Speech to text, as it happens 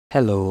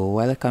Hello,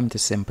 welcome to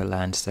Simple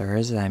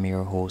Answers. I'm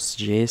your host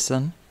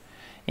Jason.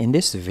 In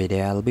this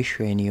video, I'll be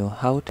showing you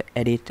how to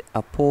edit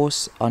a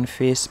post on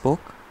Facebook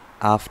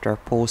after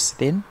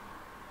posting.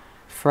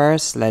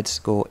 First, let's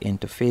go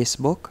into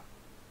Facebook.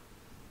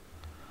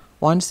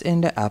 Once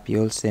in the app,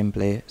 you'll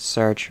simply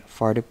search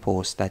for the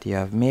post that you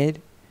have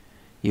made.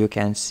 You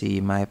can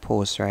see my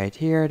post right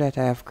here that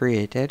I have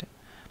created.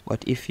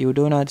 But if you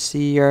do not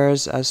see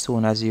yours as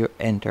soon as you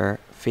enter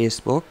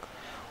Facebook,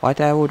 what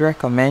I would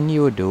recommend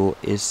you do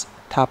is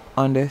tap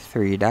on the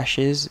three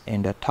dashes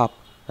in the top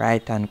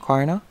right hand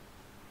corner,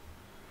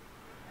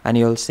 and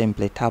you'll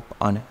simply tap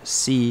on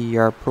see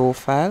your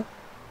profile,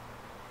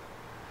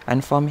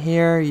 and from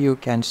here you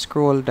can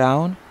scroll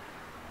down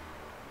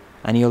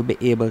and you'll be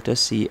able to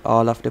see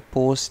all of the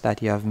posts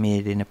that you have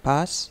made in the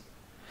past.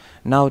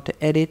 Now,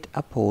 to edit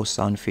a post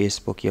on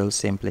Facebook, you'll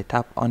simply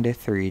tap on the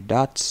three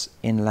dots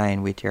in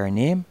line with your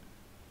name.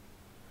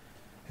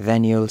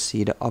 Then you'll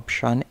see the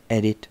option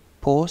edit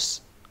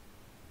post,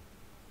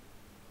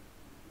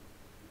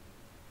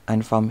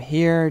 and from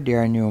here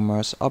there are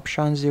numerous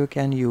options you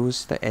can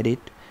use to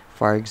edit.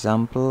 For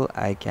example,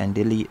 I can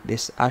delete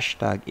this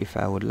hashtag if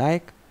I would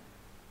like.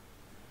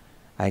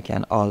 I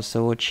can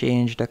also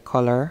change the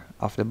color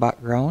of the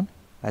background,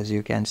 as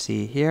you can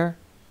see here,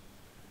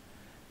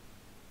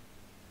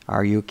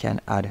 or you can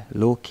add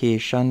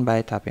location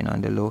by tapping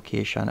on the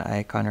location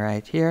icon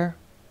right here.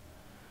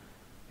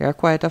 There are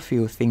quite a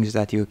few things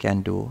that you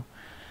can do.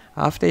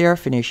 After you're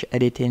finished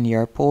editing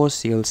your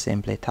post, you'll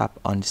simply tap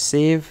on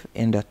save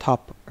in the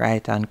top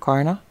right hand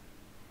corner.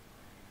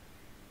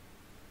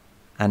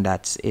 And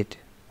that's it.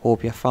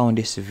 Hope you found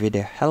this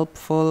video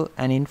helpful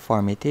and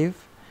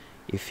informative.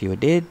 If you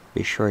did,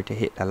 be sure to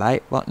hit the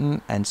like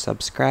button and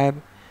subscribe,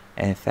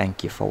 and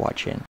thank you for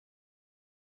watching.